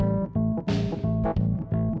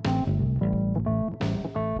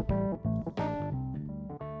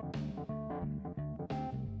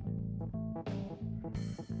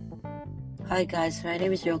Hi guys, my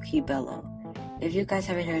name is Yoki Bello. If you guys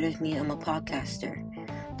haven't heard of me, I'm a podcaster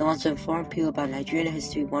that wants to inform people about Nigerian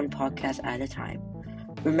history one podcast at a time.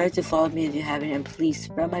 Remember to follow me if you haven't, and please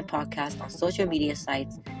spread my podcast on social media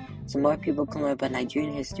sites so more people can learn about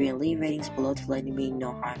Nigerian history, and leave ratings below to let me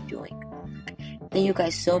know how I'm doing. Thank you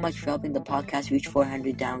guys so much for helping the podcast reach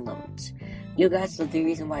 400 downloads. You guys are the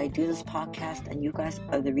reason why I do this podcast, and you guys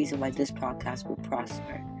are the reason why this podcast will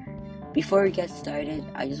prosper. Before we get started,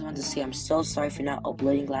 I just want to say I'm so sorry for not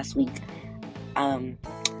uploading last week. I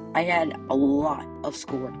had a lot of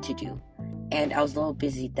schoolwork to do, and I was a little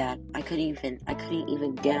busy that I couldn't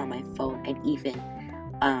even get on my phone and even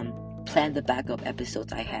plan the backup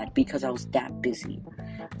episodes I had because I was that busy.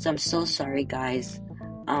 So I'm so sorry, guys.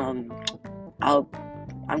 I'm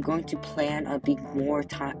going to plan on being more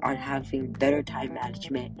time on having better time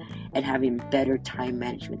management and having better time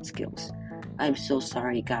management skills. I'm so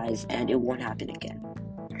sorry, guys, and it won't happen again.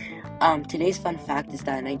 Today's fun fact is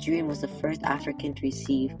that Nigerian was the first African to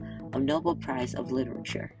receive a Nobel Prize of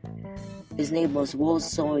Literature. His name was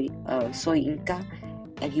Soyinka,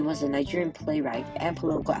 and he was a Nigerian playwright and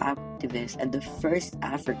political activist, and the first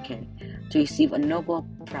African to receive a Nobel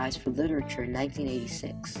Prize for Literature in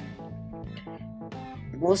 1986.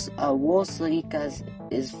 Soyinka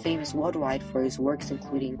is famous worldwide for his works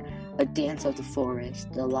including A Dance of the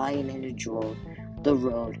Forest, The Lion and the Jewel, The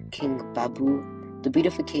Road, King Babu, The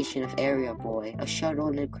Beautification of Area Boy, A Shuttle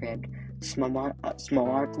in a Crib, Small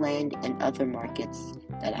Land, and other markets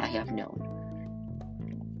that I have known.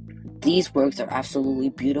 These works are absolutely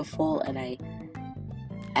beautiful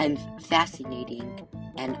and fascinating,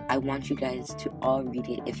 and I want you guys to all read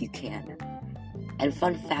it if you can. And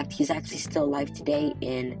fun fact, he's actually still alive today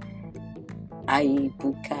in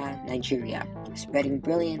Ibuka, Nigeria, spreading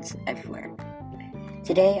brilliance everywhere.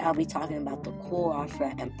 Today, I'll be talking about the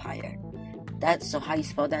Kwararafa Empire. So how you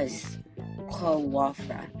spell that is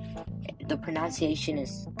Kwararafa. The pronunciation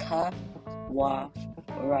is Kwararafa.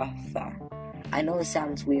 I know it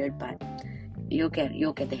sounds weird, but you'll get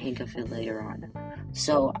the hang of it later on.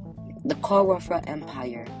 So, the Kwararafa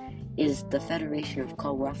Empire is the Federation of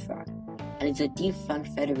Kwararafa, and it's a defunct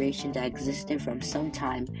federation that existed from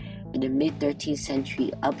sometime in the mid-13th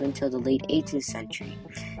century up until the late 18th century,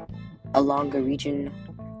 along a region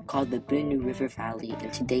called the Benue River Valley in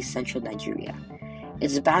today's central Nigeria.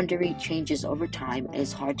 Its boundary changes over time and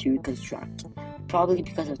is hard to reconstruct, probably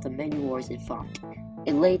because of the many wars it fought.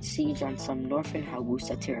 It laid siege on some northern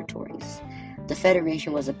Hausa territories. The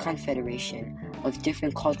federation was a confederation of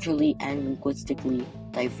different culturally and linguistically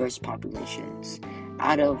diverse populations,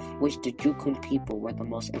 out of which the Jukun people were the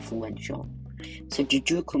most influential. So the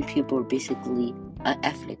Jukun people were basically an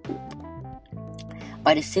ethnic group.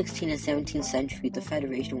 By the 16th and 17th century, the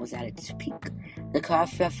federation was at its peak. The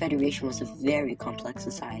Kwararafa Federation was a very complex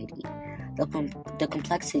society. The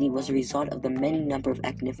complexity was a result of the many number of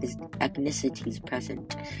ethnicities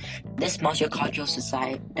present. This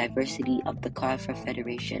multicultural diversity of the Kwararafa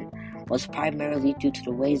Federation was primarily due to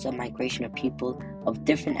the waves of migration of people of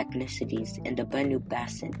different ethnicities in the Benue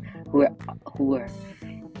Basin who were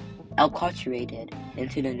acculturated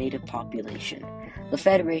into the native population. The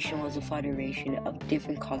federation was a federation of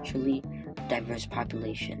different culturally diverse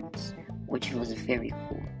populations, which was very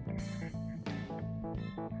cool.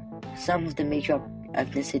 Some of the major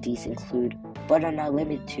ethnicities include, but are not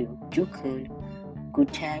limited to, Jukun,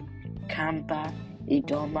 Guteb, Kamba,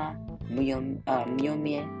 Idoma,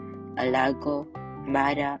 Myomie, Alago,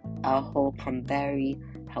 Mada, Aho, Pambari,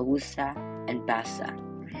 Hausa, and Bassa.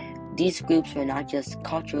 These groups were not just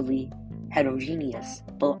culturally heterogeneous,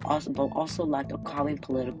 but also lacked a common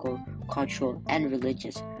political, cultural, and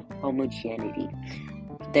religious homogeneity.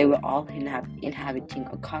 They were all inhabiting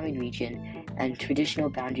a common region, and traditional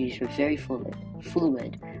boundaries were very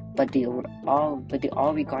fluid, but they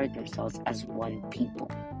all regarded themselves as one people,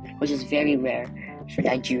 which is very rare for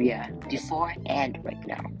Nigeria before and right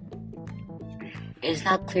now. It is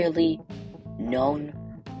not clearly known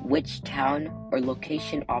which town or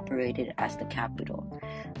location operated as the capital.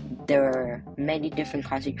 There are many different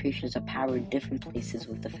concentrations of power in different places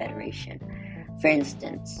with the Federation. For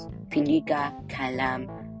instance, Piniga, Kalam,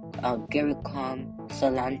 Gerikom,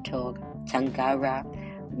 Solantog, Tangara,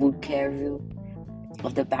 Bukeru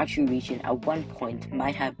of the Bauchi region at one point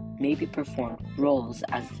might have maybe performed roles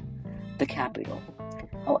as the capital.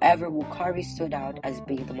 However, Wukari stood out as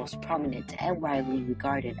being the most prominent and widely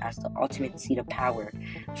regarded as the ultimate seat of power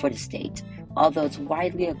for the state, although it's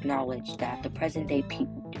widely acknowledged that the present-day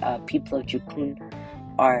people of Jukun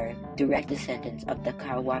are direct descendants of the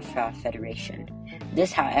Kwararafa Federation.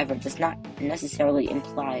 This, however, does not necessarily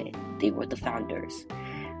imply they were the founders.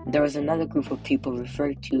 There was another group of people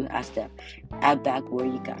referred to as the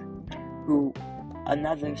Abagwarika, who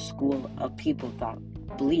another school of people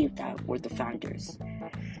believed that were the founders.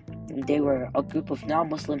 They were a group of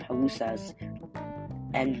non-Muslim Hausas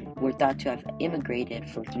and were thought to have immigrated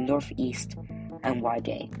from the northeast and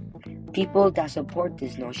Wade. People that support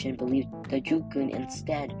this notion believe the Jukun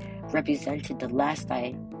instead represented the last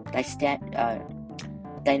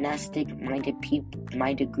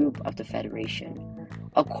dynastic-minded group of the Federation.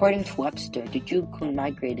 According to Webster, the Jukun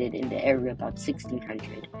migrated in the area about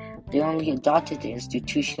 1600. They only adopted the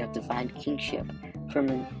institution of divine kingship from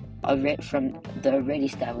the already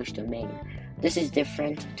established domain. This is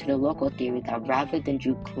different to the local theory that rather than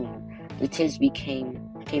Jukun, the Tivs came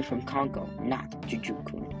from Congo, not the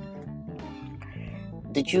Jukun.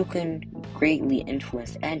 The Jukun greatly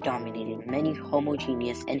influenced and dominated many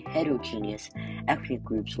homogeneous and heterogeneous ethnic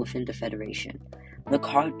groups within the Federation. The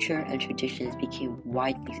culture and traditions became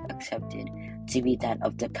widely accepted to be that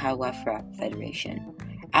of the Kwararafa Federation.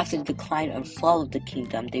 After the decline and fall of the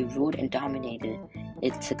kingdom, they ruled and dominated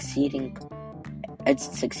its succeeding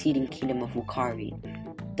Kingdom of Kwararafa.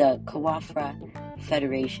 The Kwararafa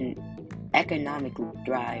Federation economically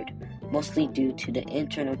thrived, mostly due to the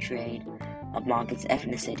internal trade among its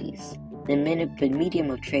ethnicities. The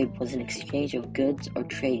medium of trade was an exchange of goods or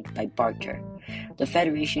trade by barter. The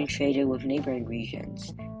Federation traded with neighboring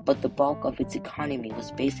regions, but the bulk of its economy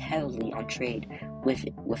was based heavily on trade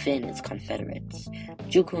within its confederates.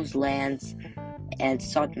 Jukun's lands and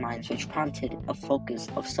salt mines, which prompted a focus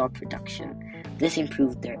of salt production. This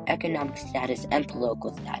improved their economic status and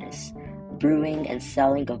political status. Brewing and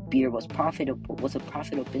selling of beer was a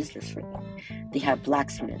profitable business for them. They had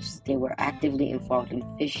blacksmiths. They were actively involved in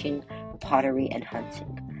fishing, pottery, and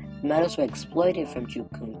hunting. Metals were exploited from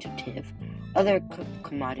Jukun to Tiv. Other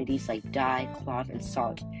commodities like dye, cloth, and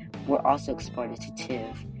salt were also exported to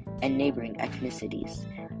Tiv and neighboring ethnicities.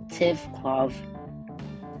 Tiv's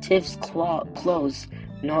clothes,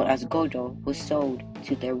 known as godo, was sold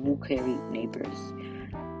to their Wukari neighbors.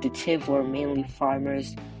 The Tiv were mainly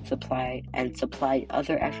farmers, supplied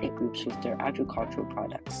other ethnic groups with their agricultural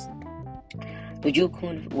products. The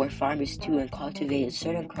Jukun were farmers too and cultivated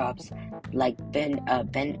certain crops like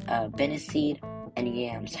beniseed and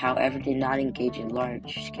yams, however did not engage in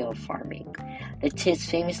large-scale farming. The Tivs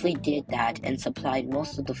famously did that and supplied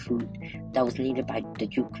most of the food that was needed by the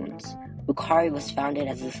Jukuns. Bukhari was founded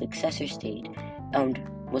as a successor state and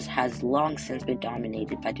has long since been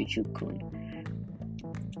dominated by the Jukun.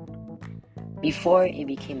 Before it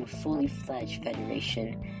became a fully fledged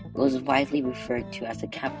federation, it was widely referred to as the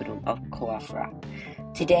capital of Kwararafa.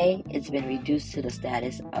 Today, it's been reduced to the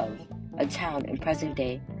status of a town in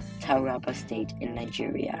present-day Taraba state in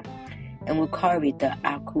Nigeria. In Wukari, the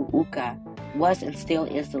Aku Uka was and still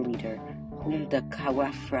is the leader, whom the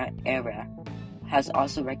Kwararafa era has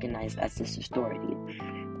also recognized as this authority.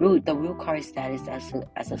 The Wukari status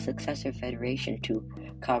as a successor federation to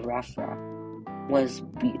Kwararafa was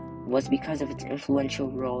because of its influential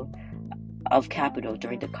role of capital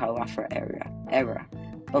during the Kwararafa era,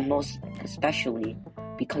 but most especially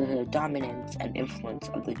because of the dominance and influence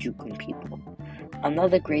of the Jukun people.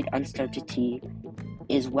 Another great uncertainty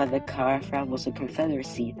is whether Kwararafa was a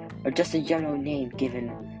confederacy or just a general name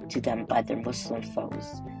given to them by their Muslim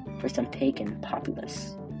foes for some pagan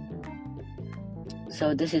populace.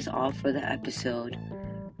 So this is all for the episode.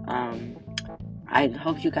 I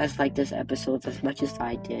hope you guys liked this episode as much as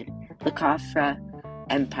I did. The Kwararafa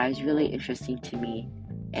Empire is really interesting to me,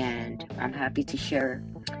 and I'm happy to share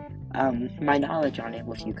my knowledge on it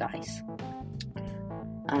with you guys.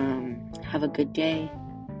 Have a good day,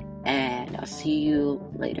 and I'll see you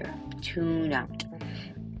later. Tune out.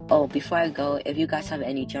 Oh, before I go, if you guys have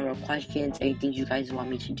any general questions, anything you guys want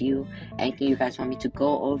me to do, anything you guys want me to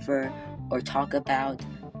go over or talk about,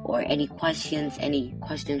 or any questions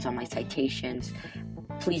on my citations,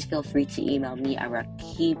 please feel free to email me at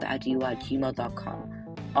raqibadio@gmail.com,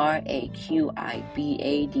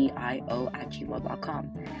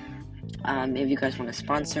 raqibadio@gmail.com. If you guys want to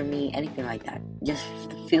sponsor me, anything like that, just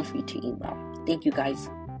feel free to email. Thank you guys.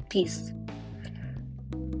 Peace.